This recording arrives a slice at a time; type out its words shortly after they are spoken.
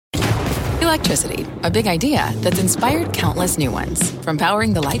Electricity, a big idea that's inspired countless new ones. From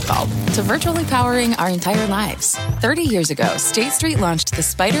powering the light bulb to virtually powering our entire lives. 30 years ago, State Street launched the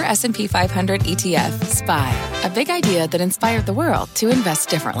Spider S&P 500 ETF, SPY. A big idea that inspired the world to invest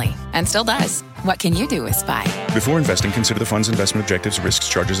differently. And still does. What can you do with SPY? Before investing, consider the fund's investment objectives, risks,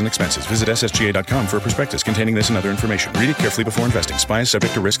 charges, and expenses. Visit ssga.com for a prospectus containing this and other information. Read it carefully before investing. SPY is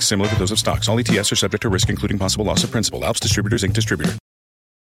subject to risks similar to those of stocks. All ETFs are subject to risk, including possible loss of principal. Alps Distributors, Inc. Distributor.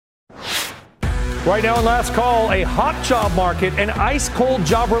 Right now on Last Call, a hot job market and ice-cold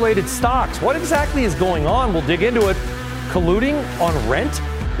job-related stocks. What exactly is going on? We'll dig into it. Colluding on rent?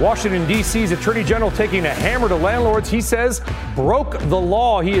 Washington, D.C.'s Attorney General taking a hammer to landlords he says broke the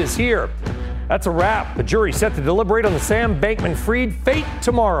law. He is here. That's a wrap. The jury set to deliberate on the Sam Bankman-Fried fate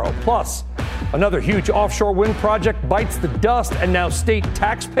tomorrow. Plus, another huge offshore wind project bites the dust, and now state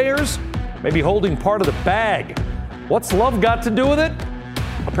taxpayers may be holding part of the bag. What's love got to do with it?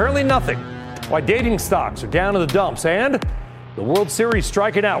 Apparently nothing. Why dating stocks are down in the dumps, and the World Series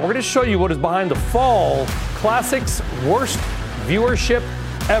striking out. We're going to show you what is behind the fall classic's worst viewership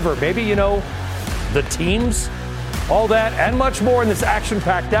ever. Maybe, the teams, all that and much more in this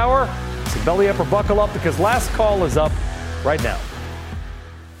action-packed hour. So belly up or buckle up, because Last Call is up right now.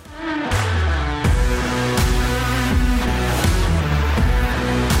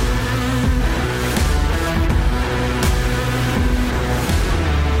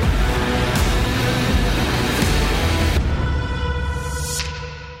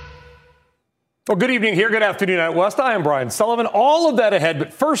 Well, good evening here. Good afternoon out west. I am Brian Sullivan. All of that ahead.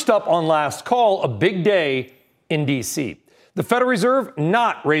 But first up on Last Call, a big day in D.C. The Federal Reserve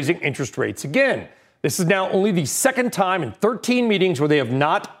not raising interest rates again. This is now only the second time in 13 meetings where they have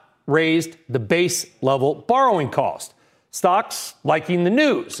not raised the base level borrowing cost. Stocks liking the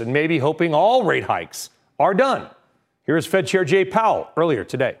news and maybe hoping all rate hikes are done. Here's Fed Chair Jay Powell earlier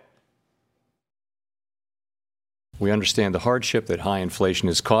today. We understand the hardship that high inflation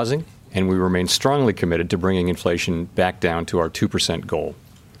is causing, and we remain strongly committed to bringing inflation back down to our 2% goal.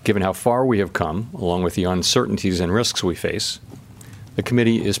 Given how far we have come, along with the uncertainties and risks we face, the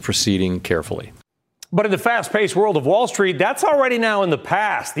committee is proceeding carefully. But in the fast-paced world of Wall Street, that's already now in the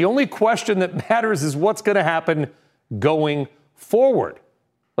past. The only question that matters is what's going to happen going forward.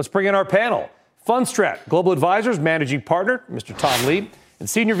 Let's bring in our panel. Fundstrat Global Advisors Managing Partner, Mr. Tom Lee, and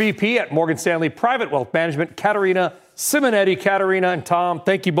Senior VP at Morgan Stanley Private Wealth Management, Caterina Simonetti. Caterina and Tom,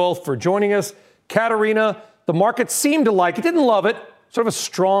 thank you both for joining us. Caterina, the market seemed to like it, didn't love it, sort of a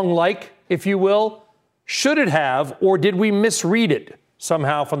strong like, if you will. Should it have, or did we misread it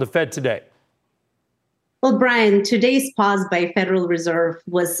somehow from the Fed today? Well, Brian, today's pause by Federal Reserve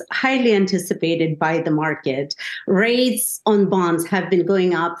was highly anticipated by the market. Rates on bonds have been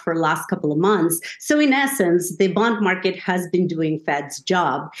going up for the last couple of months. So in essence, the bond market has been doing Fed's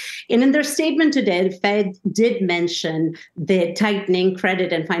job. And in their statement today, the Fed did mention the tightening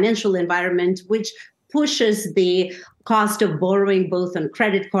credit and financial environment, which pushes the cost of borrowing both on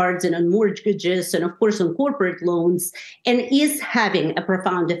credit cards and on mortgages and, of course, on corporate loans, and is having a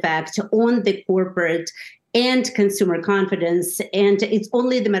profound effect on the corporate and consumer confidence. And it's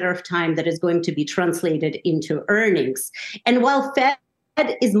only the matter of time that is going to be translated into earnings. And while Fed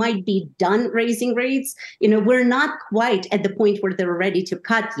might be done raising rates, we're not quite at the point where they're ready to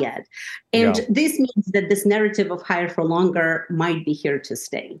cut yet. And this means that this narrative of higher for longer might be here to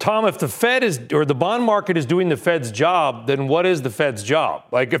stay. Tom, if the Fed is, or the bond market is doing the Fed's job, then what is the Fed's job?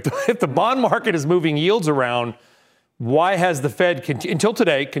 Like if the bond market is moving yields around, why has the Fed, until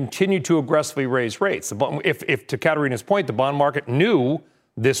today, continued to aggressively raise rates? If to Caterina's point, the bond market knew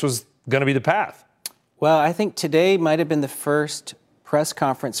this was going to be the path. Well, I think today might have been the first press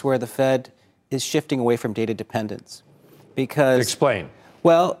conference where the Fed is shifting away from data dependence. Because explain.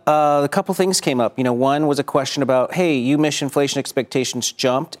 Well, a couple things came up. One was a question about, hey, you missed inflation expectations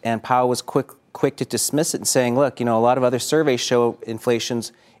jumped, and Powell was quick to dismiss it and saying, look, a lot of other surveys show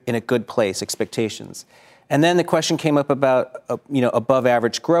inflation's in a good place, expectations. And then the question came up about, above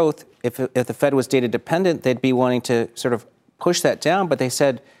average growth. If the Fed was data dependent, they'd be wanting to sort of push that down, but they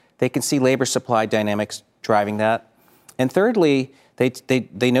said they can see labor supply dynamics driving that. And thirdly,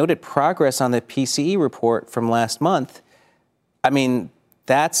 they noted progress on the PCE report from last month. I mean,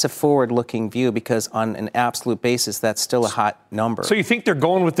 that's a forward-looking view because on an absolute basis, that's still a hot number. So you think they're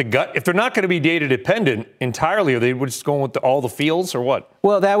going with the gut? If they're not going to be data-dependent entirely, are they just going with all the feels or what?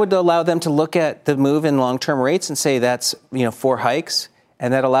 Well, that would allow them to look at the move in long-term rates and say that's, 4 hikes,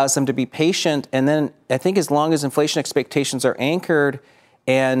 and that allows them to be patient. And then I think as long as inflation expectations are anchored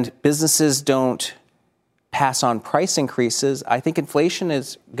and businesses don't pass on price increases, I think inflation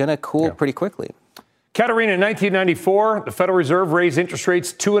is going to cool pretty quickly. Katerina, in 1994, the Federal Reserve raised interest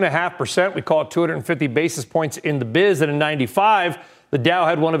rates 2.5%. We call it 250 basis points in the biz. And in 95, the Dow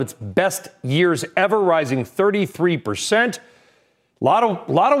had one of its best years ever, rising 33%. A lot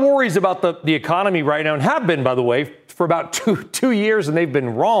of worries about the economy right now, and have been, by the way, for about two years, and they've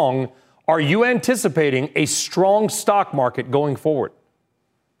been wrong. Are you anticipating a strong stock market going forward?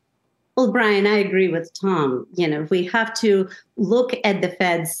 Well, Brian, I agree with Tom. We have to look at the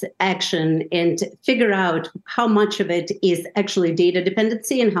Fed's action and figure out how much of it is actually data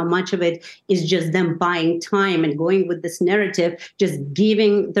dependency and how much of it is just them buying time and going with this narrative, just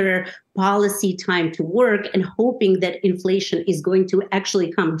giving their policy time to work and hoping that inflation is going to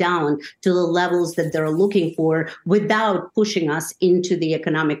actually come down to the levels that they're looking for without pushing us into the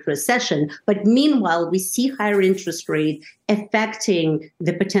economic recession. But meanwhile, we see higher interest rate affecting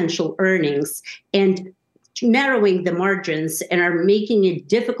the potential earnings and narrowing the margins and are making it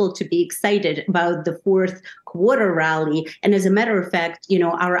difficult to be excited about the fourth quarter rally. And as a matter of fact,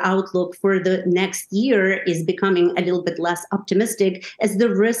 our outlook for the next year is becoming a little bit less optimistic as the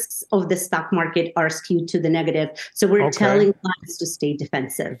risks of the stock market are skewed to the negative. So we're telling clients to stay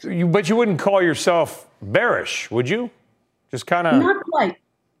defensive. But you wouldn't call yourself bearish, would you? Just kind of... Not quite.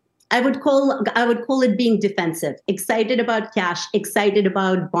 I would call it being defensive, excited about cash, excited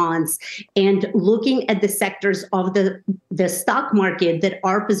about bonds, and looking at the sectors of the stock market that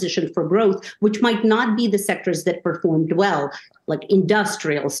are positioned for growth, which might not be the sectors that performed well, like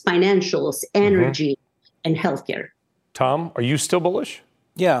industrials, financials, energy, and healthcare. Tom, are you still bullish?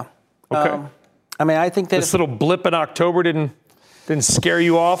 Yeah. Okay. I think that this little blip in October didn't scare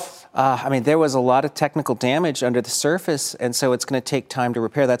you off? There was a lot of technical damage under the surface, and so it's going to take time to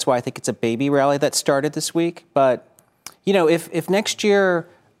repair. That's why I think it's a baby rally that started this week. But, if next year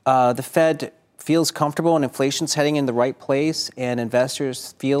the Fed feels comfortable and inflation's heading in the right place and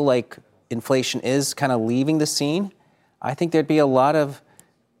investors feel like inflation is kind of leaving the scene, I think there'd be a lot of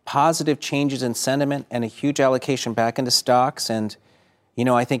positive changes in sentiment and a huge allocation back into stocks. And,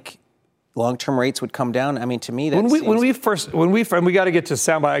 I think long-term rates would come down. To me, that when we got to get to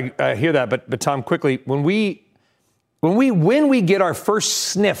soundbite. I hear that, but Tom, quickly, when we get our first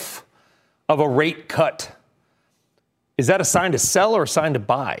sniff of a rate cut, is that a sign to sell or a sign to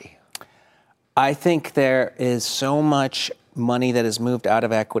buy? I think there is so much money that has moved out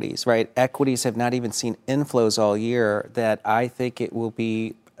of equities, right? Equities have not even seen inflows all year that I think it will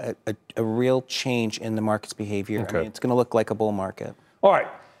be a real change in the market's behavior. Okay. It's going to look like a bull market. All right.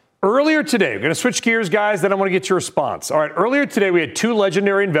 Earlier today, we're going to switch gears, guys, then I want to get your response. All right, earlier today, we had two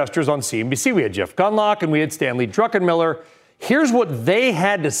legendary investors on CNBC. We had Jeff Gundlach and we had Stanley Druckenmiller. Here's what they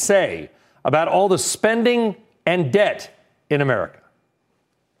had to say about all the spending and debt in America.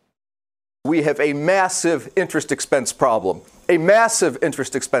 We have a massive interest expense problem in this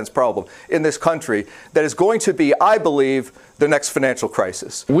country that is going to be, I believe, the next financial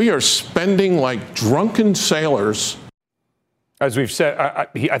crisis. We are spending like drunken sailors. As we've said,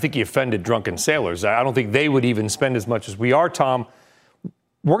 I think he offended drunken sailors. I don't think they would even spend as much as we are, Tom.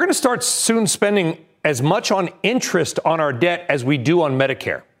 We're going to start soon spending as much on interest on our debt as we do on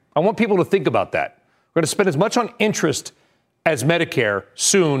Medicare. I want people to think about that. We're going to spend as much on interest as Medicare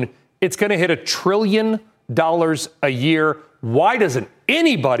soon. It's going to hit $1 trillion a year. Why doesn't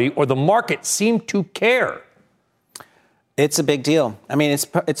anybody or the market seem to care? It's a big deal. It's a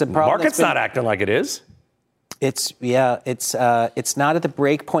problem. The market's not acting like it is. It's not at the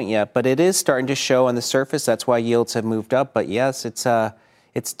break point yet, but it is starting to show on the surface. That's why yields have moved up. But yes, it's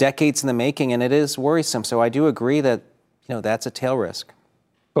decades in the making, and it is worrisome. So I do agree that that's a tail risk.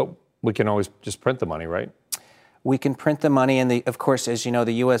 But we can always just print the money, right? We can print the money, and of course, as you know,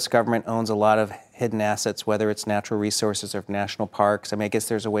 the U.S. government owns a lot of hidden assets, whether it's natural resources or national parks. I guess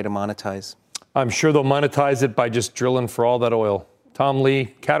there's a way to monetize. I'm sure they'll monetize it by just drilling for all that oil. Tom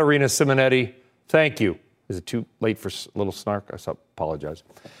Lee, Katerina Simonetti, thank you. Is it too late for a little snark? I apologize.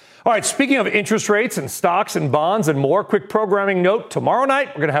 All right, speaking of interest rates and stocks and bonds and more, quick programming note. Tomorrow night,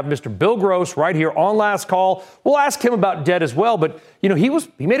 we're going to have Mr. Bill Gross right here on Last Call. We'll ask him about debt as well. But, he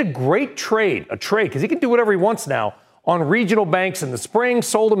made a great trade, because he can do whatever he wants now on regional banks in the spring,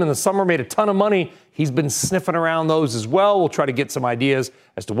 sold them in the summer, made a ton of money. He's been sniffing around those as well. We'll try to get some ideas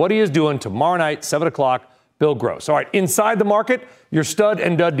as to what he is doing tomorrow night, 7 o'clock, Bill Gross. All right, inside the market, your stud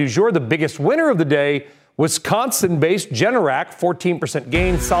and dud du jour, the biggest winner of the day, Wisconsin-based Generac, 14%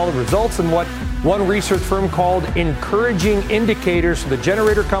 gain, solid results in what one research firm called encouraging indicators for the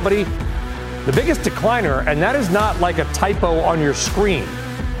generator company. The biggest decliner, and that is not like a typo on your screen.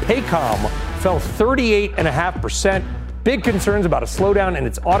 Paycom fell 38.5%. Big concerns about a slowdown in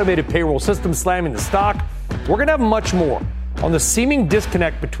its automated payroll system slamming the stock. We're going to have much more on the seeming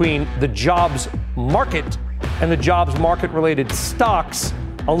disconnect between the jobs market and the jobs market-related stocks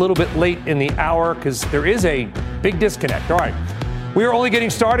a little bit late in the hour, because there is a big disconnect. All right. We are only getting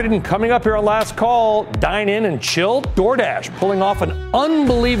started, and coming up here on Last Call, dine in and chill. DoorDash pulling off an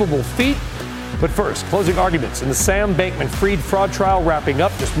unbelievable feat. But first, closing arguments in the Sam Bankman-Fried fraud trial wrapping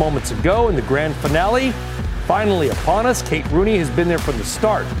up just moments ago, and the grand finale finally upon us. Kate Rooney has been there from the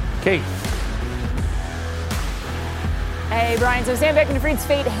start. Kate. Hey, Brian. So Sam Bankman-Fried's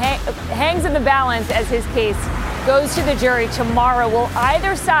fate hangs in the balance as his case goes to the jury tomorrow. Will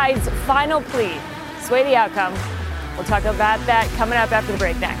either side's final plea sway the outcome? We'll talk about that coming up after the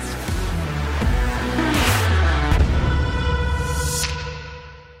break next.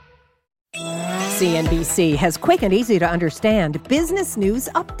 CNBC has quick and easy to understand business news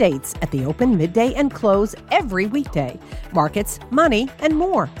updates at the open, midday, and close every weekday. Markets, money, and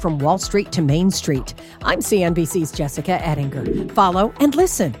more from Wall Street to Main Street. I'm CNBC's Jessica Ettinger. Follow and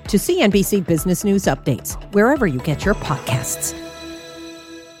listen to CNBC Business News Updates wherever you get your podcasts.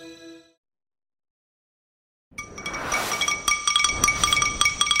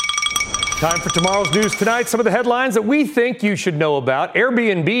 Time for tomorrow's news tonight. Some of the headlines that we think you should know about.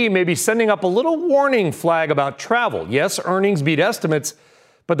 Airbnb may be sending up a little warning flag about travel. Yes, earnings beat estimates,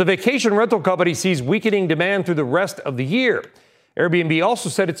 but the vacation rental company sees weakening demand through the rest of the year. Airbnb also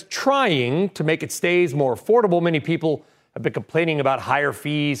said it's trying to make its stays more affordable. Many people have been complaining about higher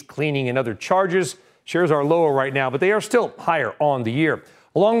fees, cleaning, and other charges. Shares are lower right now, but they are still higher on the year.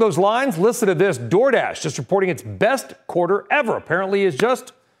 Along those lines, listen to this. DoorDash just reporting its best quarter ever. Apparently is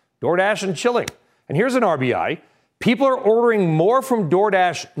just DoorDash and chilling. And here's an RBI. People are ordering more from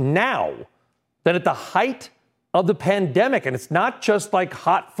DoorDash now than at the height of the pandemic. And it's not just like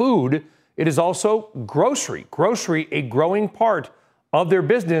hot food. It is also grocery. Grocery, a growing part of their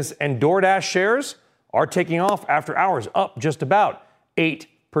business. And DoorDash shares are taking off after hours, up just about 8%.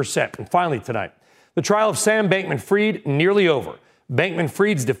 And finally tonight, the trial of Sam Bankman-Fried nearly over.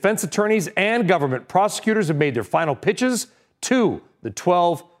 Bankman-Fried's defense attorneys and government prosecutors have made their final pitches to the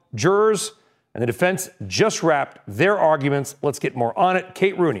 12 jurors, and the defense just wrapped their arguments. Let's get more on it.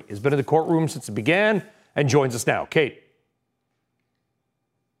 Kate Rooney has been in the courtroom since it began and joins us now. Kate.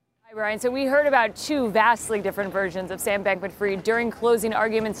 Hi, Brian. So we heard about two vastly different versions of Sam Bankman-Fried during closing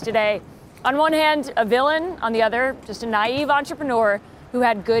arguments today. On one hand, a villain. On the other, just a naive entrepreneur who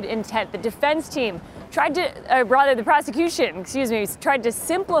had good intent. The defense team tried to, the prosecution, tried to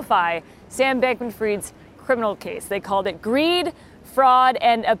simplify Sam Bankman-Fried's criminal case. They called it greed, fraud,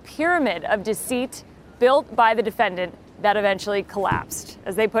 and a pyramid of deceit built by the defendant that eventually collapsed.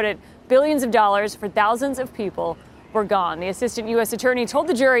 As they put it, billions of dollars for thousands of people were gone. The assistant U.S. attorney told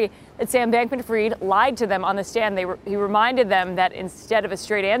the jury that Sam Bankman-Fried lied to them on the stand. He reminded them that instead of a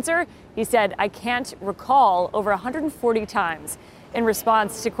straight answer, he said, "I can't recall," over 140 times in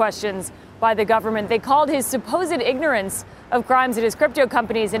response to questions by the government. They called his supposed ignorance of crimes at his crypto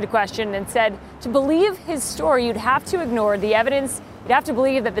companies into question and said to believe his story, you'd have to ignore the evidence. You'd have to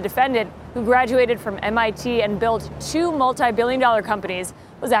believe that the defendant, who graduated from MIT and built two multi-billion-dollar companies,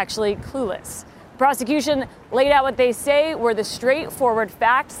 was actually clueless. The prosecution laid out what they say were the straightforward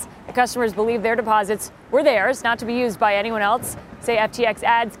facts. The customers believed their deposits were theirs, not to be used by anyone else. Say FTX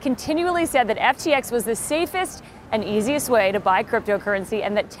ads continually said that FTX was the safest and easiest way to buy cryptocurrency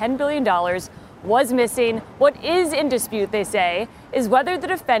and that $10 billion was missing. What is in dispute, they say, is whether the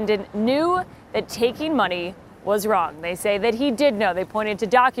defendant knew that taking money was wrong. They say that he did know. They pointed to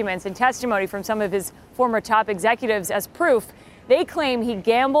documents and testimony from some of his former top executives as proof. They claim he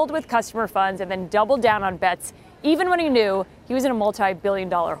gambled with customer funds and then doubled down on bets, even when he knew he was in a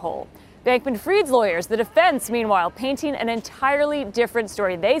multi-billion-dollar hole. Bankman-Fried's lawyers, the defense, meanwhile, painting an entirely different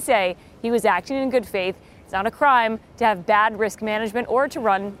story. They say he was acting in good faith. It's not a crime to have bad risk management or to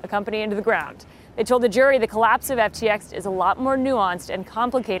run a company into the ground. They told the jury the collapse of FTX is a lot more nuanced and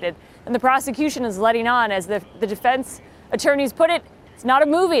complicated than the prosecution is letting on. As the defense attorneys put it, it's not a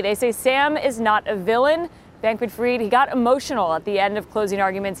movie. They say Sam is not a villain. Bankman-Fried, he got emotional at the end of closing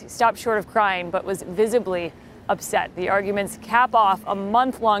arguments. He stopped short of crying, but was visibly upset. The arguments cap off a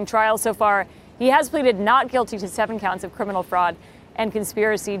month-long trial so far. He has pleaded not guilty to 7 counts of criminal fraud and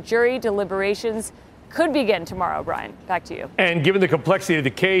conspiracy. Jury deliberations could begin tomorrow. Brian, back to you. And given the complexity of the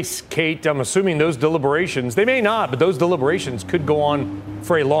case, Kate, I'm assuming those deliberations, they may not, but those deliberations could go on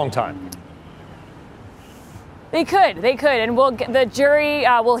for a long time. They could, and the jury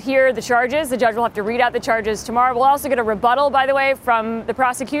will hear the charges. The judge will have to read out the charges tomorrow. We'll also get a rebuttal, by the way, from the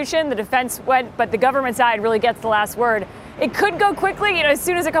prosecution. The defense went, but the government side really gets the last word. It could go quickly, as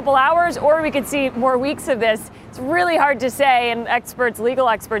soon as a couple hours, or we could see more weeks of this. It's really hard to say, and legal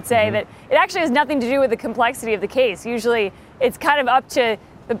experts say that it actually has nothing to do with the complexity of the case. Usually it's kind of up to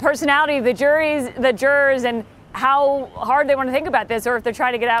the personality of the jurors and how hard they want to think about this, or if they're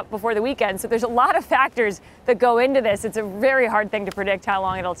trying to get out before the weekend. So there's a lot of factors that go into this. It's a very hard thing to predict how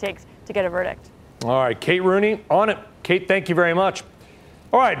long it'll take to get a verdict. All right, Kate Rooney on it. Kate, thank you very much.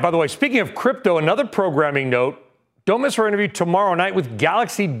 All right, by the way, speaking of crypto, another programming note. Don't miss our interview tomorrow night with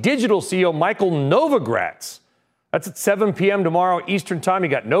Galaxy Digital CEO Michael Novogratz. That's at 7 p.m. tomorrow Eastern Time. You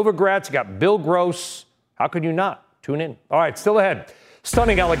got Novogratz, you got Bill Gross. How could you not? Tune in. All right, still ahead.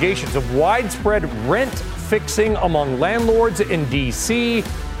 Stunning allegations of widespread rent fixing among landlords in D.C.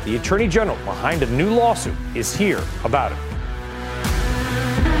 The Attorney General behind a new lawsuit is here about it.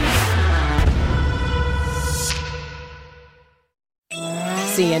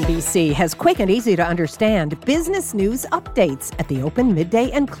 CNBC has quick and easy to understand business news updates at the open, midday,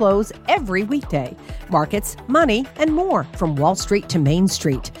 and close every weekday. Markets, money, and more from Wall Street to Main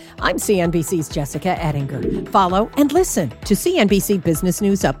Street. I'm CNBC's Jessica Ettinger. Follow and listen to CNBC Business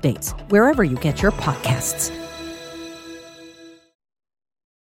News Updates wherever you get your podcasts.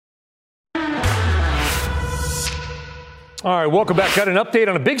 All right, welcome back. Got an update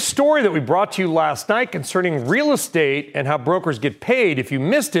on a big story that we brought to you last night concerning real estate and how brokers get paid. If you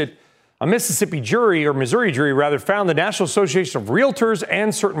missed it, a Missouri jury found the National Association of Realtors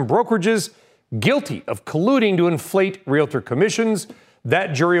and certain brokerages guilty of colluding to inflate realtor commissions.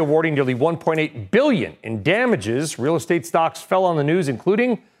 That jury awarding nearly $1.8 billion in damages. Real estate stocks fell on the news,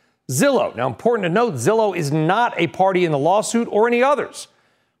 including Zillow. Now, important to note, Zillow is not a party in the lawsuit or any others.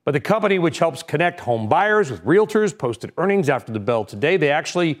 But the company, which helps connect home buyers with realtors, posted earnings after the bell today. They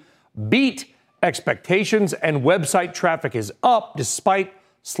actually beat expectations, and website traffic is up despite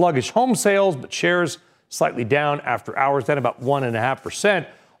sluggish home sales, but shares slightly down after hours, then about 1.5%.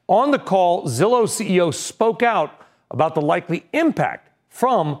 On the call, Zillow CEO spoke out about the likely impact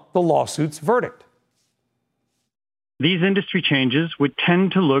from the lawsuit's verdict. These industry changes would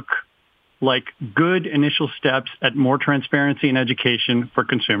tend to look like good initial steps at more transparency and education for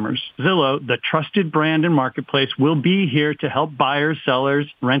consumers. Zillow, the trusted brand and marketplace, will be here to help buyers,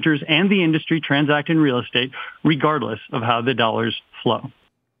 sellers, renters, and the industry transact in real estate, regardless of how the dollars flow.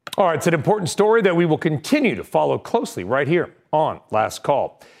 All right, it's an important story that we will continue to follow closely right here on Last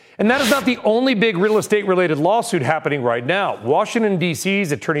Call. And that is not the only big real estate-related lawsuit happening right now. Washington,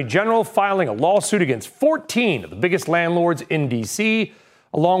 D.C.'s Attorney General filing a lawsuit against 14 of the biggest landlords in D.C.,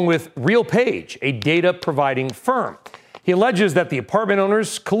 along with RealPage, a data-providing firm. He alleges that the apartment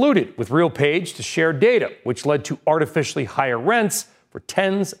owners colluded with RealPage to share data, which led to artificially higher rents for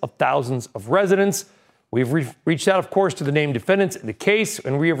tens of thousands of residents. We've reached out, of course, to the named defendants in the case,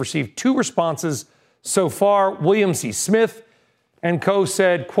 and we have received 2 responses so far. William C. Smith and co.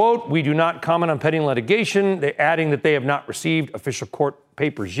 said, quote, "We do not comment on pending litigation," adding that they have not received official court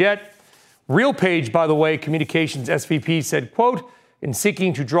papers yet. RealPage, by the way, communications SVP said, quote, "In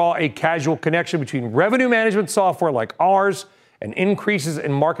seeking to draw a causal connection between revenue management software like ours and increases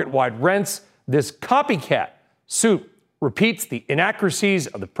in market-wide rents, this copycat suit repeats the inaccuracies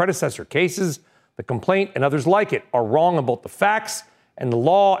of the predecessor cases. The complaint and others like it are wrong on both the facts and the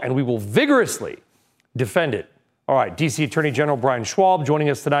law, and we will vigorously defend it." All right, D.C. Attorney General Brian Schwab joining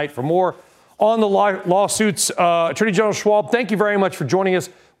us tonight for more on the lawsuits. Attorney General Schwab, thank you very much for joining us.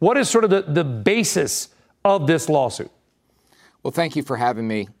 What is sort of the basis of this lawsuit? Well, thank you for having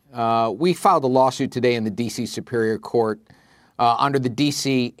me. We filed a lawsuit today in the D.C. Superior Court under the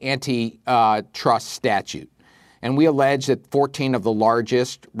D.C. antitrust statute. And we allege that 14 of the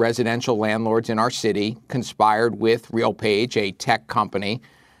largest residential landlords in our city conspired with RealPage, a tech company,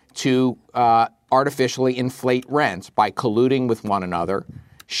 to artificially inflate rents by colluding with one another,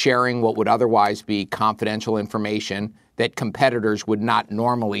 sharing what would otherwise be confidential information that competitors would not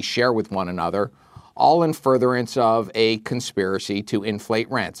normally share with one another, all in furtherance of a conspiracy to inflate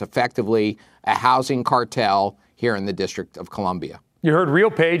rents, effectively a housing cartel here in the District of Columbia. You heard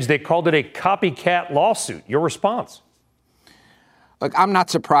RealPage. They called it a copycat lawsuit. Your response? Look, I'm not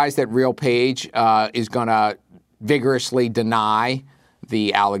surprised that RealPage is going to vigorously deny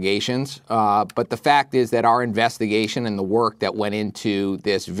the allegations. But the fact is that our investigation and the work that went into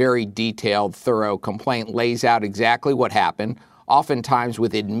this very detailed, thorough complaint lays out exactly what happened, oftentimes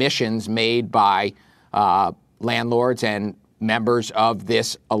with admissions made by landlords and members of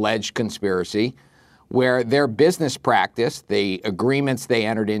this alleged conspiracy, where their business practice, the agreements they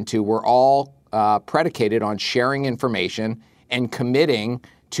entered into, were all predicated on sharing information and committing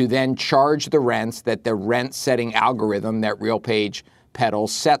to then charge the rents that the rent-setting algorithm that RealPage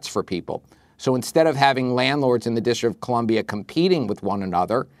peddles sets for people. So instead of having landlords in the District of Columbia competing with one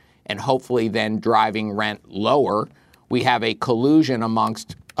another and hopefully then driving rent lower, we have a collusion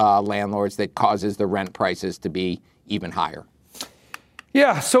amongst landlords that causes the rent prices to be even higher.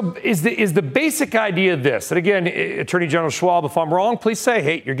 Yeah, so is the basic idea this? And again, Attorney General Schwab, if I'm wrong, please say,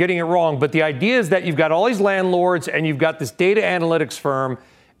 hey, you're getting it wrong. But the idea is that you've got all these landlords and you've got this data analytics firm,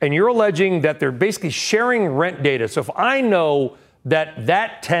 and you're alleging that they're basically sharing rent data. So if I know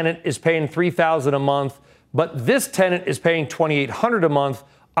that tenant is paying $3,000 a month, but this tenant is paying $2,800 a month,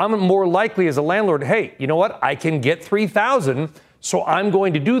 I'm more likely as a landlord, hey, you know what? I can get $3,000, so I'm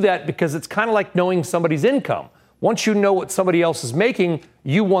going to do that because it's kind of like knowing somebody's income. Once you know what somebody else is making,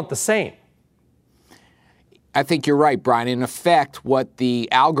 you want the same. I think you're right, Brian. In effect, what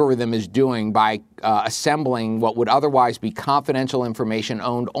the algorithm is doing by assembling what would otherwise be confidential information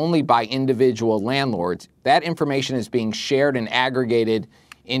owned only by individual landlords, that information is being shared and aggregated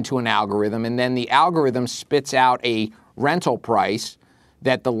into an algorithm, and then the algorithm spits out a rental price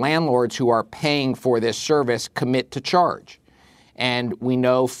that the landlords who are paying for this service commit to charge. And we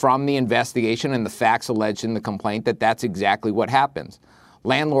know from the investigation and the facts alleged in the complaint that that's exactly what happens.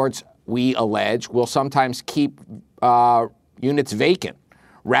 Landlords, we allege, will sometimes keep units vacant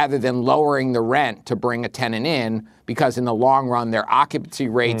rather than lowering the rent to bring a tenant in, because in the long run, their occupancy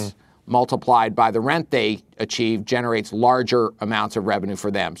rates multiplied by the rent they achieve generates larger amounts of revenue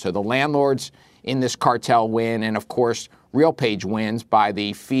for them. So the landlords in this cartel win, and of course, RealPage wins by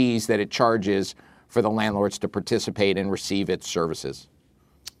the fees that it charges for the landlords to participate and receive its services.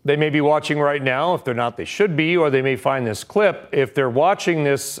 They may be watching right now. If they're not, they should be, or they may find this clip. If they're watching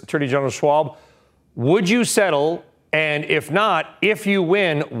this, Attorney General Schwab, would you settle? And if not, if you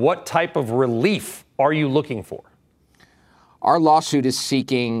win, what type of relief are you looking for? Our lawsuit is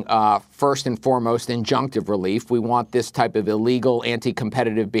seeking, first and foremost, injunctive relief. We want this type of illegal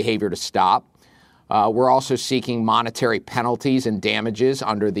anti-competitive behavior to stop. We're also seeking monetary penalties and damages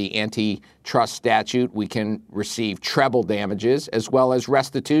under the antitrust statute. We can receive treble damages as well as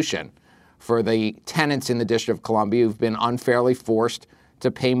restitution for the tenants in the District of Columbia who've been unfairly forced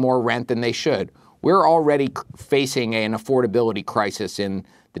to pay more rent than they should. We're already facing an affordability crisis in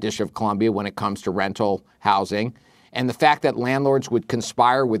the District of Columbia when it comes to rental housing. And the fact that landlords would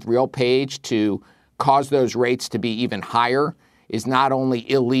conspire with RealPage to cause those rates to be even higher is not only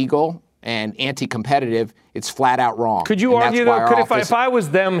illegal and anti-competitive, it's flat out wrong. Could you argue, though, if I was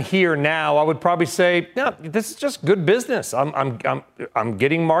them here now, I would probably say, no, this is just good business. I'm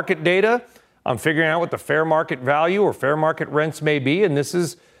getting market data. I'm figuring out what the fair market value or fair market rents may be, and this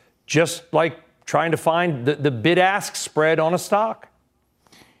is just like trying to find the bid-ask spread on a stock.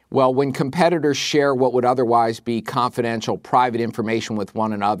 Well, when competitors share what would otherwise be confidential private information with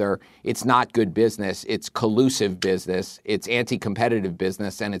one another, it's not good business. It's collusive business. It's anti-competitive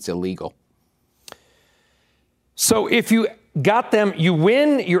business, and it's illegal. So if you got them, you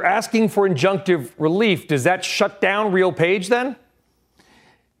win, you're asking for injunctive relief. Does that shut down RealPage then?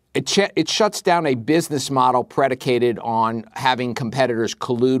 It shuts down a business model predicated on having competitors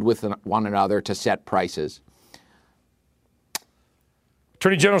collude with one another to set prices.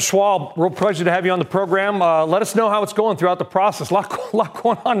 Attorney General Schwab, real pleasure to have you on the program. Let us know how it's going throughout the process. A lot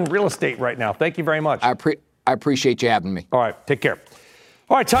going on in real estate right now. Thank you very much. I appreciate you having me. All right, take care.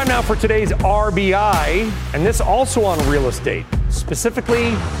 All right, time now for today's RBI, and this also on real estate,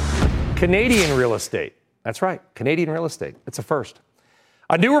 specifically Canadian real estate. That's right, Canadian real estate. It's a first.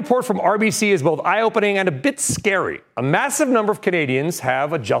 A new report from RBC is both eye-opening and a bit scary. A massive number of Canadians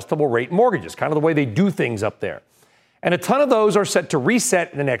have adjustable rate mortgages, kind of the way they do things up there. And a ton of those are set to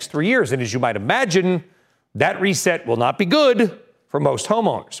reset in the next 3 years. And as you might imagine, that reset will not be good for most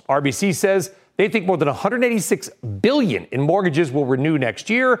homeowners. RBC says they think more than $186 billion in mortgages will renew next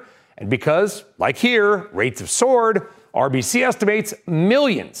year. And because, like here, rates have soared, RBC estimates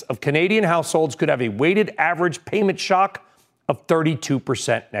millions of Canadian households could have a weighted average payment shock of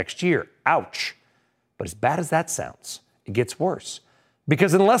 32% next year. Ouch. But as bad as that sounds, it gets worse.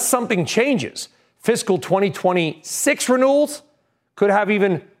 Because unless something changes, fiscal 2026 renewals could have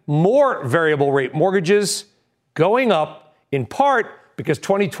even more variable rate mortgages going up, in part because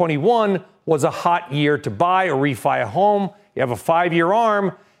 2021 was a hot year to buy or refi a home. You have a 5-year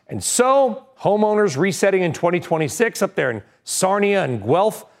arm. And so homeowners resetting in 2026 up there in Sarnia and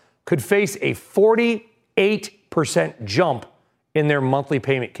Guelph could face a 48% jump in their monthly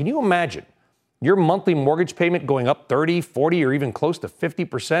payment. Can you imagine your monthly mortgage payment going up 30, 40, or even close to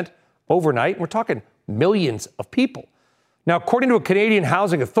 50% overnight? We're talking millions of people. Now, according to a Canadian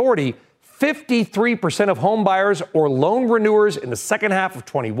housing authority, 53% of home buyers or loan renewers in the second half of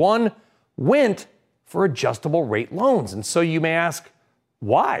 21 went for adjustable rate loans. And so you may ask,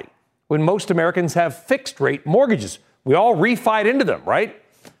 why? When most Americans have fixed rate mortgages, we all refied into them, right?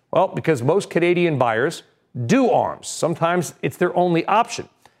 Well, because most Canadian buyers do ARMs. Sometimes it's their only option.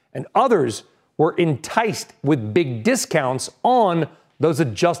 And others were enticed with big discounts on those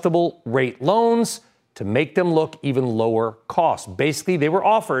adjustable rate loans to make them look even lower cost. Basically, they were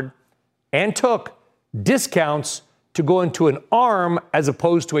offered and took discounts to go into an ARM as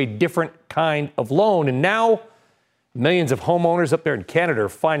opposed to a different kind of loan. And now millions of homeowners up there in Canada are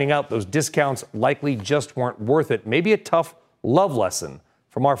finding out those discounts likely just weren't worth it. Maybe a tough love lesson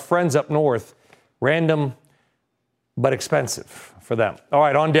from our friends up north. Random, but expensive for them. All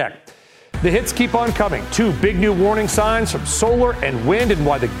right, on deck. The hits keep on coming. 2 big new warning signs from solar and wind, and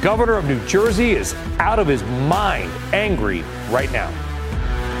why the governor of New Jersey is out of his mind, angry right now.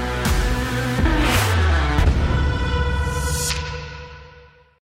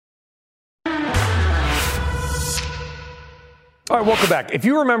 All right, welcome back. If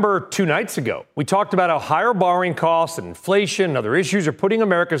you remember 2 nights ago, we talked about how higher borrowing costs and inflation and other issues are putting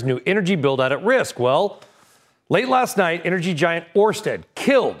America's new energy build-out at risk. Well, late last night, energy giant Ørsted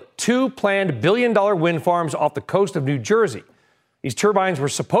killed 2 planned billion-dollar wind farms off the coast of New Jersey. These turbines were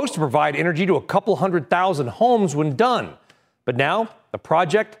supposed to provide energy to a couple 100,000 homes when done. But now the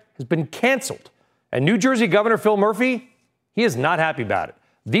project has been canceled. And New Jersey Governor Phil Murphy, he is not happy about it.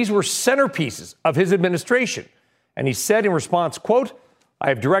 These were centerpieces of his administration. And he said in response, quote, "I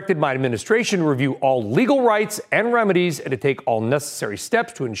have directed my administration to review all legal rights and remedies and to take all necessary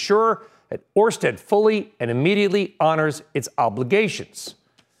steps to ensure that Ørsted fully and immediately honors its obligations."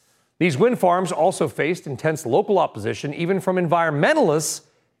 These wind farms also faced intense local opposition, even from environmentalists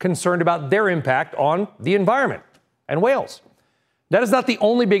concerned about their impact on the environment and whales. That is not the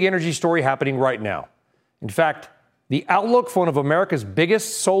only big energy story happening right now. In fact, the outlook for one of America's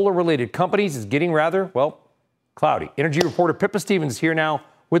biggest solar-related companies is getting rather, well, cloudy. Energy reporter Pippa Stevens is here now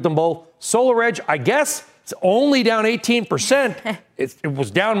with them both. SolarEdge, I guess it's only down 18%. It was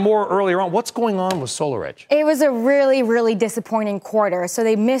down more earlier on. What's going on with SolarEdge? It was a really, really disappointing quarter. So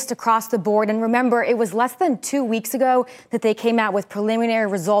they missed across the board. And remember, it was less than 2 weeks ago that they came out with preliminary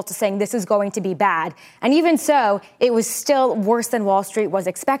results saying this is going to be bad. And even so, it was still worse than Wall Street was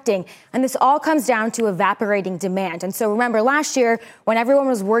expecting. And this all comes down to evaporating demand. And so remember, last year, when everyone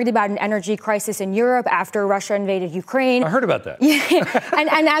was worried about an energy crisis in Europe after Russia invaded Ukraine. I heard about that. Yeah.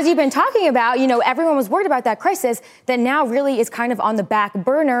 and as you've been talking about, everyone was worried about that crisis that now really is kind of on the back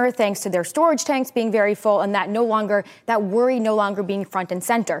burner thanks to their storage tanks being very full and that worry no longer being front and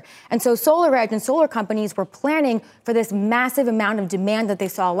center. And so SolarEdge and solar companies were planning for this massive amount of demand that they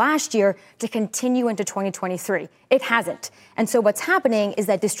saw last year to continue into 2023. It hasn't. And so what's happening is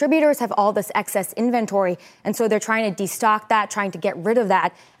that distributors have all this excess inventory. And so they're trying to destock that, trying to get rid of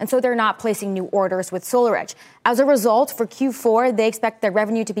that. And so they're not placing new orders with SolarEdge. As a result, for Q4, they expect their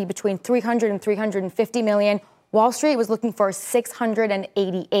revenue to be between $300 and $350 million. Wall Street was looking for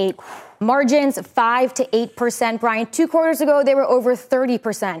 688. Margins 5 to 8%. Brian, 2 quarters ago, they were over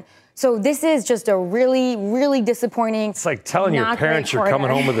 30%. So this is just a really, really disappointing. It's like telling your parents you're coming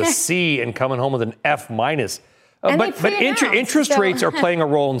home with a C and coming home with an F minus. But interest rates are playing a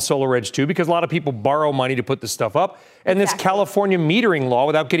role in SolarEdge, too, because a lot of people borrow money to put this stuff up. And this California metering law,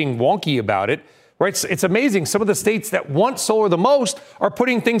 without getting wonky about it, right? It's amazing. Some of the states that want solar the most are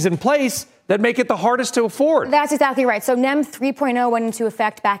putting things in place that make it the hardest to afford. That's exactly right. So NEM 3.0 went into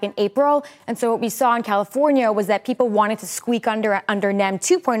effect back in April. And so what we saw in California was that people wanted to squeak under NEM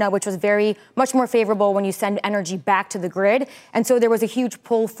 2.0, which was much more favorable when you send energy back to the grid. And so there was a huge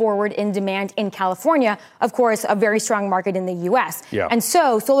pull forward in demand in California. Of course, a very strong market in the U.S. Yeah. And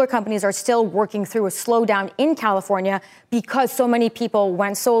so solar companies are still working through a slowdown in California because so many people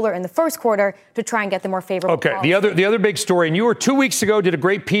went solar in the first quarter to try and get the more favorable policy. The other big story, and you were 2 weeks ago, did a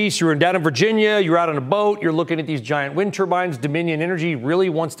great piece. You were down in Virginia. You're out on a boat. You're looking at these giant wind turbines. Dominion Energy really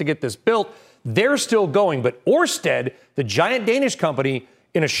wants to get this built. They're still going. But Ørsted, the giant Danish company,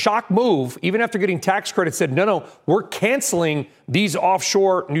 in a shock move, even after getting tax credits, said, no, we're canceling these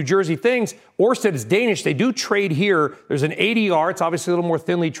offshore New Jersey things. Ørsted is Danish. They do trade here. There's an ADR. It's obviously a little more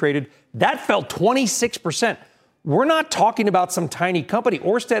thinly traded. That fell 26%. We're not talking about some tiny company.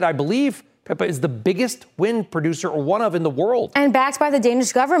 Ørsted, I believe, Pippa, is the biggest wind producer or one of in the world. And backed by the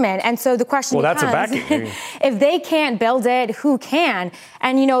Danish government. And so the question becomes, that's a backing. If they can't build it, who can?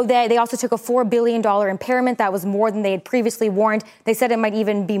 And, they also took a $4 billion impairment. That was more than they had previously warned. They said it might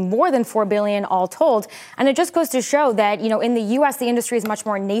even be more than $4 billion all told. And it just goes to show that, in the U.S., the industry is much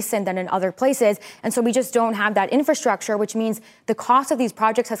more nascent than in other places. And so we just don't have that infrastructure, which means the cost of these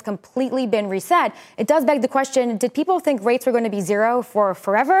projects has completely been reset. It does beg the question, did people think rates were going to be zero for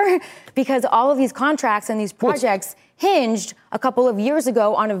forever? Because all of these contracts and these projects hinged a couple of years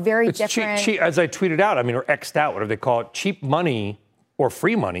ago on a very different... Cheap, as I tweeted out, or X'd out, whatever they call it, cheap money or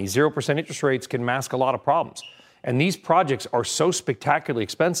free money, 0% interest rates can mask a lot of problems. And these projects are so spectacularly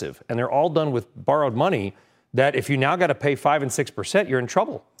expensive, and they're all done with borrowed money, that if you now got to pay 5 and 6%, you're in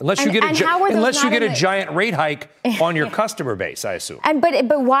trouble. Unless you get a giant rate hike on your customer base, I assume.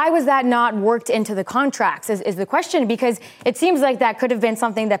 But why was that not worked into the contracts is the question, because it seems like that could have been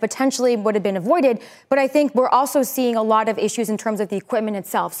something that potentially would have been avoided. But I think we're also seeing a lot of issues in terms of the equipment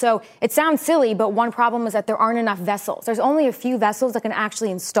itself. So it sounds silly, but one problem is that there aren't enough vessels. There's only a few vessels that can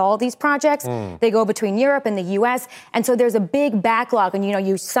actually install these projects. They go between Europe and the U.S. And so there's a big backlog. And,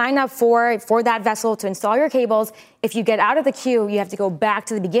 you sign up for that vessel to install your cables. If you get out of the queue, you have to go back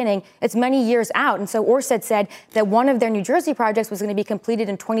to the beginning. It's many years out. And so Ørsted said that one of their New Jersey projects was going to be completed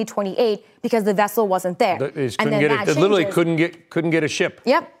in 2028 because the vessel wased there. It literally couldn't get a ship.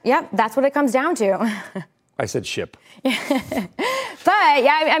 Yep. That's what it comes down to. I said ship. But,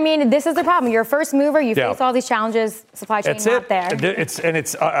 yeah, I mean, this is the problem. You're a first mover. You face all these challenges. Supply chain not there.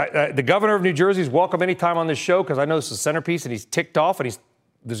 The governor of New Jersey is welcome anytime on this show, because I know this is a centerpiece, and he's ticked off, and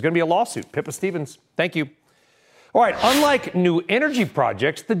there's going to be a lawsuit. Pippa Stevens, thank you. All right, unlike new energy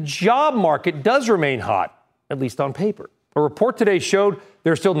projects, the job market does remain hot, at least on paper. A report today showed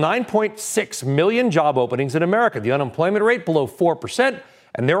there are still 9.6 million job openings in America, the unemployment rate below 4%,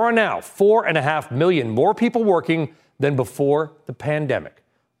 and there are now 4.5 million more people working than before the pandemic.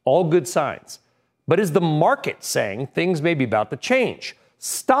 All good signs. But is the market saying things may be about to change?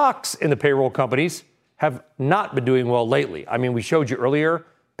 Stocks in the payroll companies have not been doing well lately. I mean, we showed you earlier,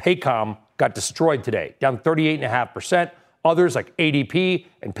 Paycom got destroyed today, down 38.5%. Others like ADP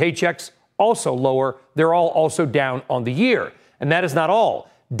and Paychex also lower. They're all also down on the year. And that is not all.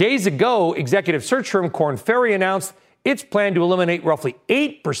 Days ago, executive search firm Korn Ferry announced its plan to eliminate roughly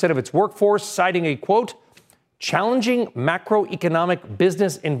 8% of its workforce, citing a, quote, challenging macroeconomic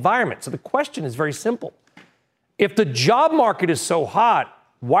business environment. So the question is very simple. If the job market is so hot,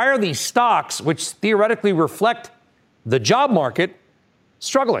 why are these stocks, which theoretically reflect the job market,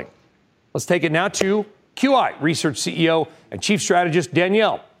 struggling? Let's take it now to QI Research CEO and Chief Strategist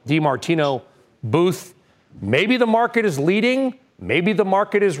Danielle DiMartino Booth. Maybe the market is leading. Maybe the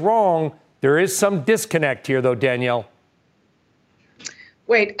market is wrong. There is some disconnect here, though, Danielle.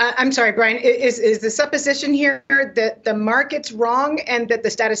 Wait, I'm sorry, Brian. Is the supposition here that the market's wrong and that the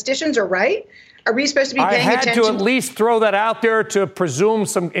statisticians are right? Are we supposed to be paying attention? I had to at least throw that out there to presume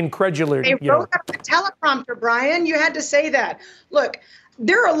some incredulity. They wrote up the teleprompter, Brian. You had to say that. Look,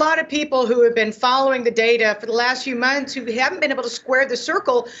 there are a lot of people who have been following the data for the last few months who haven't been able to square the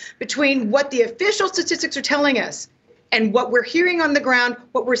circle between what the official statistics are telling us and what we're hearing on the ground,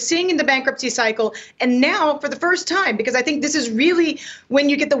 what we're seeing in the bankruptcy cycle. And now, for the first time, because I think this is really when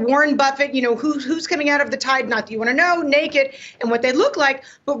you get the Warren Buffett, who's coming out of the tide, not that you want to know, naked, and what they look like.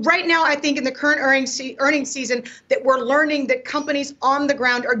 But right now, I think in the current earnings season, that we're learning that companies on the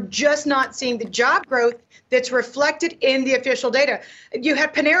ground are just not seeing the job growth that's reflected in the official data. You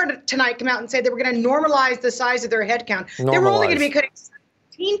had Panera tonight come out and say they were going to normalize the size of their headcount. They were only going to be cutting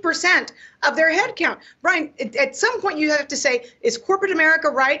 15% of their headcount. Brian, at some point you have to say, is corporate America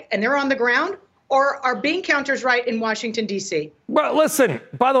right and they're on the ground, or are bean counters right in Washington, D.C.? Well, listen,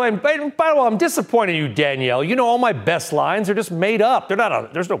 by the way, I'm disappointed in you, Danielle. You know, all my best lines are just made up.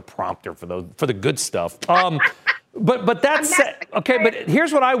 There's no prompter for the good stuff. But that's okay. But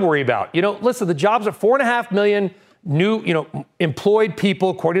here's what I worry about. Listen, the jobs are 4.5 million new, employed people,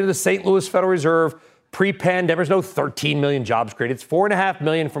 according to the St. Louis Federal Reserve. Pre-pandemic, there's no 13 million jobs created. It's 4.5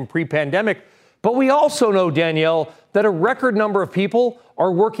 million from pre-pandemic. But we also know, Danielle, that a record number of people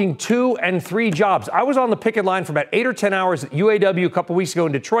are working 2 and 3 jobs. I was on the picket line for about 8 or 10 hours at UAW a couple weeks ago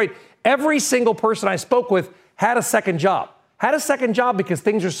in Detroit. Every single person I spoke with had a second job. Because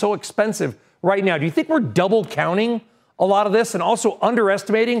things are so expensive right now. Do you think we're double counting a lot of this and also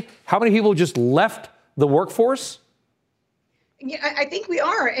underestimating how many people just left the workforce? Yeah, I think we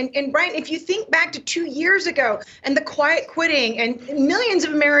are. And Brian, if you think back to 2 years ago and the quiet quitting and millions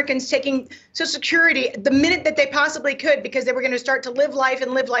of Americans taking Social Security the minute that they possibly could because they were going to start to live life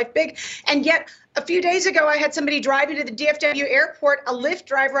and live life big. And yet a few days ago, I had somebody driving to the DFW airport, a Lyft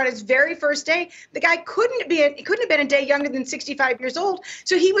driver on his very first day. The guy couldn't have been a day younger than 65 years old.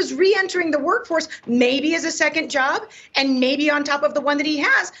 So he was re-entering the workforce, maybe as a second job and maybe on top of the one that he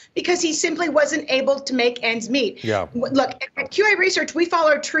has, because he simply wasn't able to make ends meet. Yeah. Look, at QA Research, we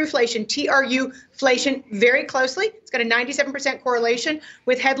follow Truflation, TRU-flation, very closely. It's got a 97% correlation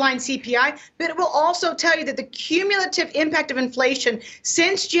with headline CPI, but it will also tell you that the cumulative impact of inflation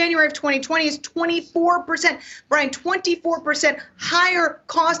since January of 2020 is 24%. Brian, 24% higher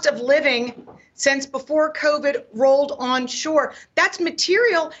cost of living since before COVID rolled on shore. That's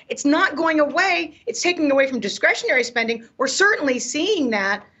material. It's not going away. It's taking away from discretionary spending. We're certainly seeing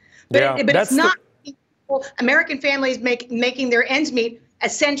that, but it's not American families making their ends meet,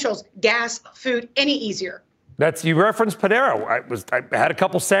 essentials, gas, food, any easier. You referenced Panera. I had a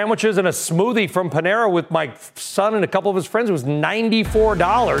couple sandwiches and a smoothie from Panera with my son and a couple of his friends. It was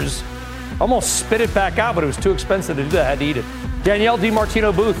 $94. Almost spit it back out, but it was too expensive to do that. I had to eat it. Danielle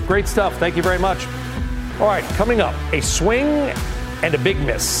DiMartino Booth, great stuff. Thank you very much. All right, coming up, a swing and a big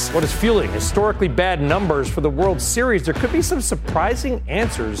miss. What is fueling historically bad numbers for the World Series? There could be some surprising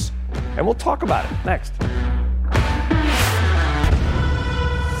answers, and we'll talk about it next.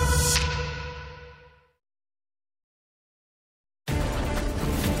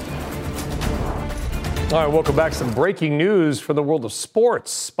 All right, welcome back. Some breaking news from the world of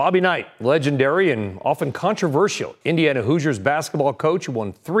sports. Bobby Knight, legendary and often controversial Indiana Hoosiers basketball coach who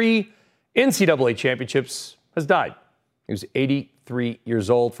won 3 NCAA championships, has died. He was 83 years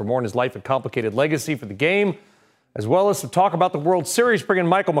old. For more on his life and complicated legacy for the game, as well as to talk about the World Series, bring in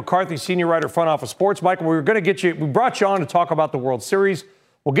Michael McCarthy, senior writer, Front Office Sports. Michael, we brought you on to talk about the World Series.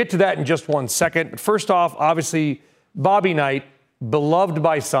 We'll get to that in just one second. But first off, obviously, Bobby Knight, beloved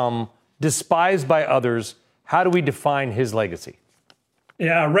by some, despised by others. How do we define his legacy?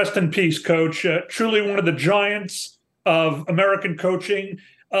 Yeah, rest in peace, Coach. Truly one of the giants of American coaching.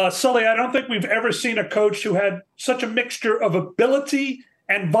 Sully, I don't think we've ever seen a coach who had such a mixture of ability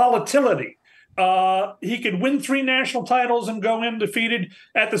and volatility. He could win 3 national titles and go undefeated.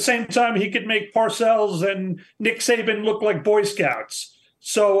 At the same time, he could make Parcells and Nick Saban look like Boy Scouts.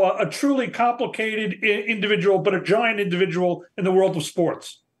 So a truly complicated individual, but a giant individual in the world of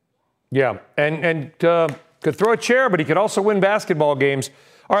sports. Yeah, and could throw a chair, but he could also win basketball games.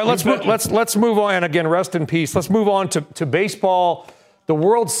 All right, let's move on. And again, rest in peace. Let's move on to baseball. The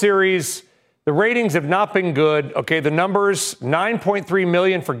World Series, the ratings have not been good. Okay, the numbers, 9.3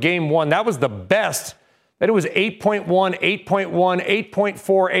 million for Game 1. That was the best. Then it was 8.1, 8.1,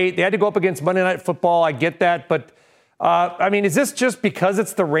 8.48. They had to go up against Monday Night Football. I get that. But, I mean, is this just because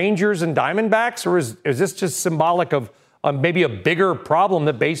it's the Rangers and Diamondbacks, or is this just symbolic of maybe a bigger problem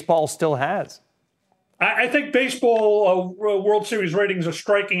that baseball still has? I think baseball World Series ratings are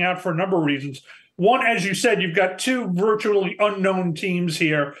striking out for a number of reasons. One, as you said, you've got 2 virtually unknown teams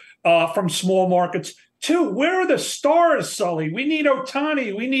here from small markets. 2, where are the stars, Sully? We need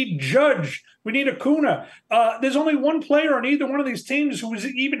Ohtani. We need Judge. We need Acuna. There's only one player on either one of these teams who has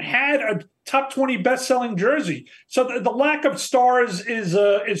even had a top 20 best-selling jersey. So the lack of stars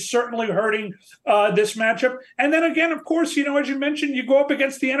is certainly hurting this matchup. And then again, of course, as you mentioned, you go up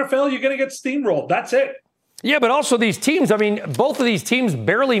against the NFL, you're going to get steamrolled. That's it. Yeah, but also these teams, I mean, both of these teams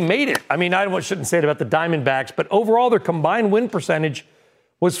barely made it. I mean, I shouldn't say it about the Diamondbacks, but overall their combined win percentage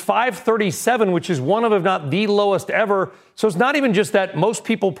was .537, which is one of, if not the lowest ever. So it's not even just that most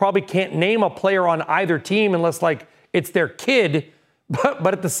people probably can't name a player on either team unless, it's their kid.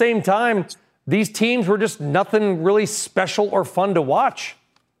 But at the same time, these teams were just nothing really special or fun to watch.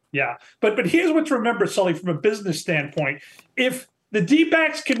 Yeah, but here's what to remember, Sully, from a business standpoint. If the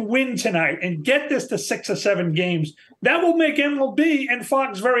D-backs can win tonight and get this to 6 or 7 games, that will make MLB and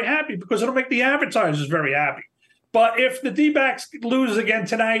Fox very happy because it'll make the advertisers very happy. But if the D-backs lose again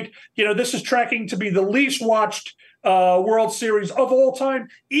tonight, this is tracking to be the least watched World Series of all time,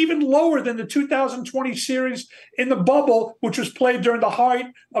 even lower than the 2020 series in the bubble, which was played during the height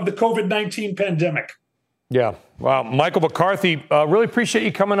of the COVID-19 pandemic. Yeah. Wow. Michael McCarthy, really appreciate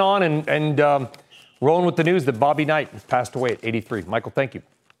you coming on and rolling with the news that Bobby Knight has passed away at 83. Michael, thank you.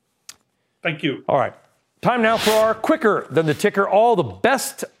 Thank you. All right. Time now for our quicker than the ticker, all the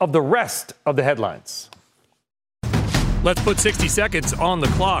best of the rest of the headlines. Let's put 60 seconds on the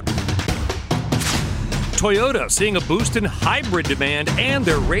clock. Toyota seeing a boost in hybrid demand, and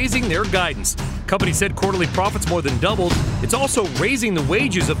they're raising their guidance. Company said quarterly profits more than doubled. It's also raising the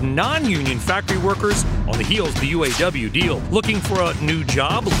wages of non-union factory workers on the heels of the UAW deal. Looking for a new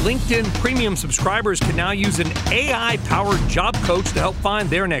job? LinkedIn Premium subscribers can now use an AI-powered job coach to help find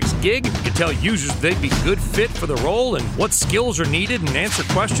their next gig. You can tell users they'd be good fit for the role and what skills are needed and answer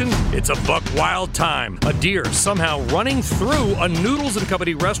questions. It's a buck wild time. A deer somehow running through a Noodles &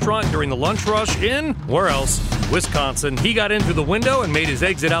 Company restaurant during the lunch rush in, where else? Wisconsin. He got in through the window and made his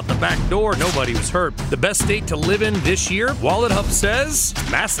exit out the back door. Nobody was hurt. The best state to live in this year? Wallet Hub says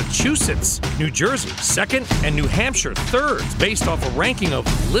Massachusetts, New Jersey, second, and New Hampshire, third, based off a ranking of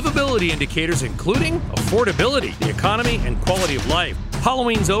livability indicators, including affordability, the economy, and quality of life.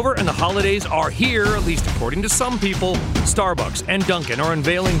 Halloween's over and the holidays are here, at least according to some people. Starbucks and Dunkin' are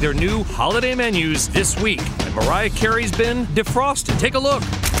unveiling their new holiday menus this week. And Mariah Carey's been defrosted. Take a look.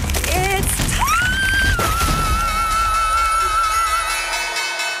 It's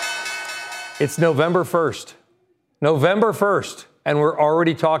It's November 1st. November 1st. And we're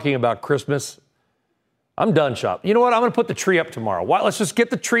already talking about Christmas. I'm done shopping. You know what? I'm going to put the tree up tomorrow. Why? Let's just get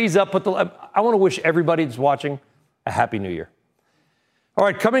the trees up. I want to wish everybody that's watching a happy new year. All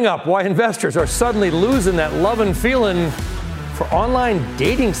right, coming up, why investors are suddenly losing that love and feeling for online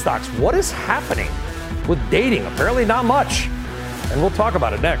dating stocks. What is happening with dating? Apparently not much. And we'll talk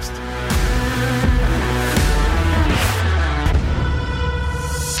about it next.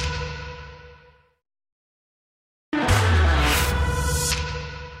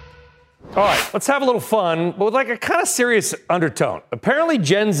 All right, let's have a little fun, but with like a kind of serious undertone. Apparently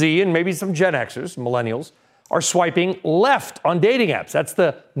Gen Z and maybe some Gen Xers, millennials, are swiping left on dating apps. That's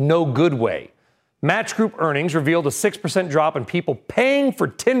the no good way. Match Group earnings revealed a 6% drop in people paying for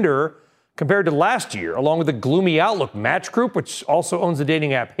Tinder compared to last year, along with a gloomy outlook. Match Group, which also owns the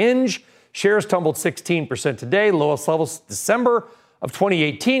dating app Hinge, shares tumbled 16% today, lowest levels December of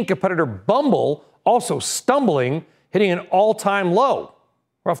 2018. Competitor Bumble also stumbling, hitting an all-time low.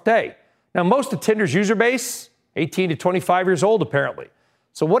 Rough day. Now, most of Tinder's user base, 18 to 25 years old, apparently.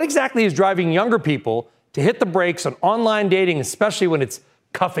 So what exactly is driving younger people to hit the brakes on online dating, especially when it's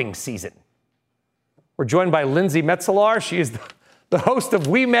cuffing season? We're joined by Lindsay Metzelaar. She is the host of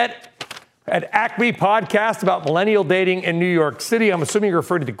We Met at Acme podcast about millennial dating in New York City. I'm assuming you're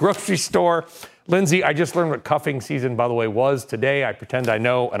referring to the grocery store. Lindsay, I just learned what cuffing season, by the way, was today. I pretend I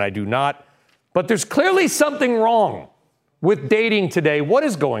know, and I do not. But there's clearly something wrong with dating today. What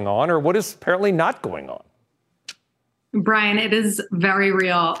is going on, or what is apparently not going on? Brian, it is very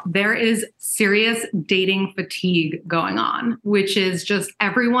real. There is serious dating fatigue going on, which is just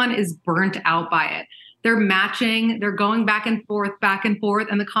everyone is burnt out by it. They're matching, they're going back and forth,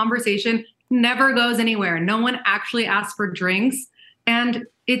 and the conversation never goes anywhere. No one actually asks for drinks, and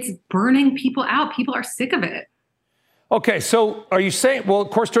it's burning people out. People are sick of it. Okay, so are you saying, well, of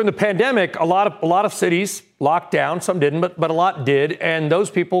course, during the pandemic, a lot of cities locked down, some didn't, but a lot did, and those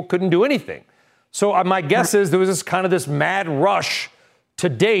people couldn't do anything. So my guess is there was this kind of this mad rush to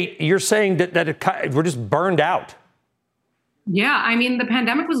date. You're saying that we're just burned out. Yeah, I mean, the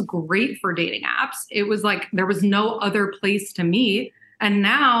pandemic was great for dating apps. It was like there was no other place to meet. And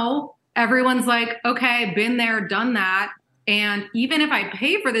now everyone's like, okay, been there, done that. And even if I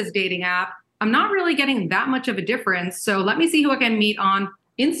pay for this dating app, I'm not really getting that much of a difference. So let me see who I can meet on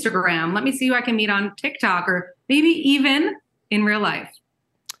Instagram. Let me see who I can meet on TikTok, or maybe even in real life.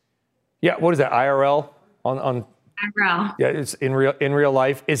 Yeah, what is that? IRL on IRL. Yeah, it's in real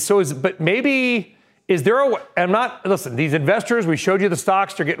life. But maybe is there listen, these investors, we showed you the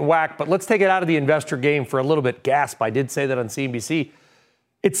stocks, they're getting whacked, but let's take it out of the investor game for a little bit. Gasp, I did say that on CNBC.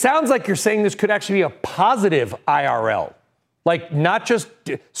 It sounds like you're saying this could actually be a positive IRL. Like not just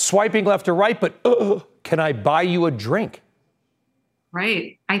swiping left or right, but can I buy you a drink?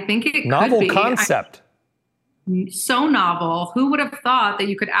 Right. I think it novel could be. Concept. So novel. Who would have thought that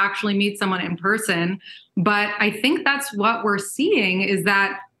you could actually meet someone in person? But I think that's what we're seeing, is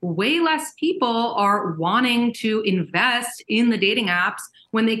that way less people are wanting to invest in the dating apps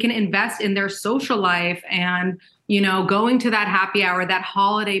when they can invest in their social life and, going to that happy hour, that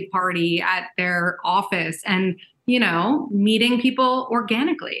holiday party at their office, and meeting people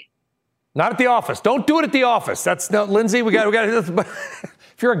organically. Not at the office. Don't do it at the office. That's no, Lindsay. We got.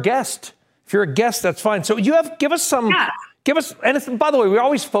 If you're a guest, that's fine. So give us some. Yeah. Give us. And by the way, we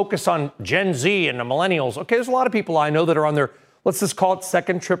always focus on Gen Z and the millennials. Okay, there's a lot of people I know that are on their, let's just call it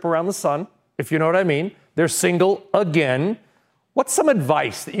second trip around the sun, if you know what I mean. They're single again. What's some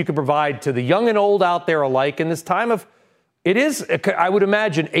advice that you could provide to the young and old out there alike in this time of? It is, I would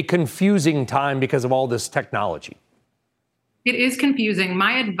imagine, a confusing time because of all this technology. It is confusing.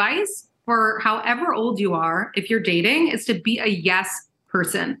 My advice for however old you are, if you're dating, is to be a yes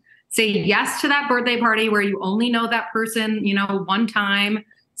person. Say yes to that birthday party where you only know that person, one time.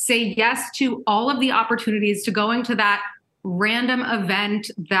 Say yes to all of the opportunities to going to that random event,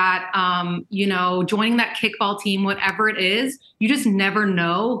 that, joining that kickball team, whatever it is. You just never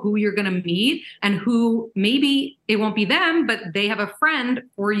know who you're going to meet, and who maybe it won't be them, but they have a friend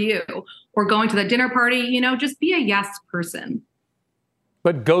for you, or going to the dinner party. Just be a yes person.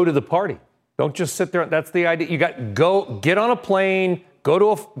 But go to the party. Don't just sit there. That's the idea. You got get on a plane, go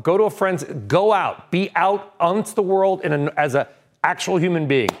to a friend's, go out, be out onto the world as an actual human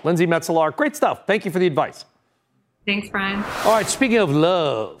being. Lindsay Metzelaar, great stuff. Thank you for the advice. Thanks, Brian. All right, speaking of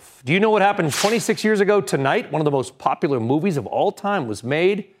love, do you know what happened 26 years ago tonight? One of the most popular movies of all time was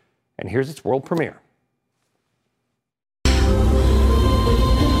made, and here's its world premiere.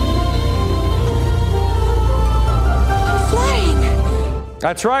 Flying!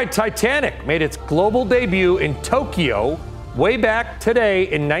 That's right, Titanic made its global debut in Tokyo way back today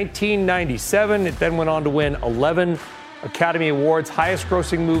in 1997. It then went on to win 11 Academy Awards, highest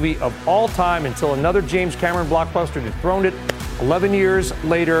grossing movie of all time until another James Cameron blockbuster dethroned it 11 years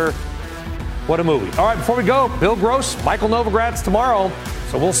later. What a movie. All right, before we go, Bill Gross, Michael Novogratz tomorrow.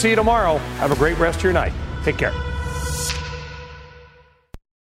 So we'll see you tomorrow. Have a great rest of your night. Take care.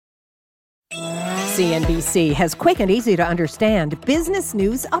 CNBC has quick and easy to understand business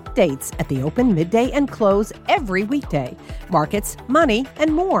news updates at the open, midday, and close every weekday. Markets, money,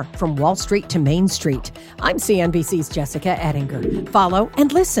 and more from Wall Street to Main Street. I'm CNBC's Jessica Ettinger. Follow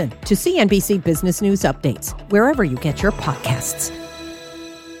and listen to CNBC Business News Updates wherever you get your podcasts.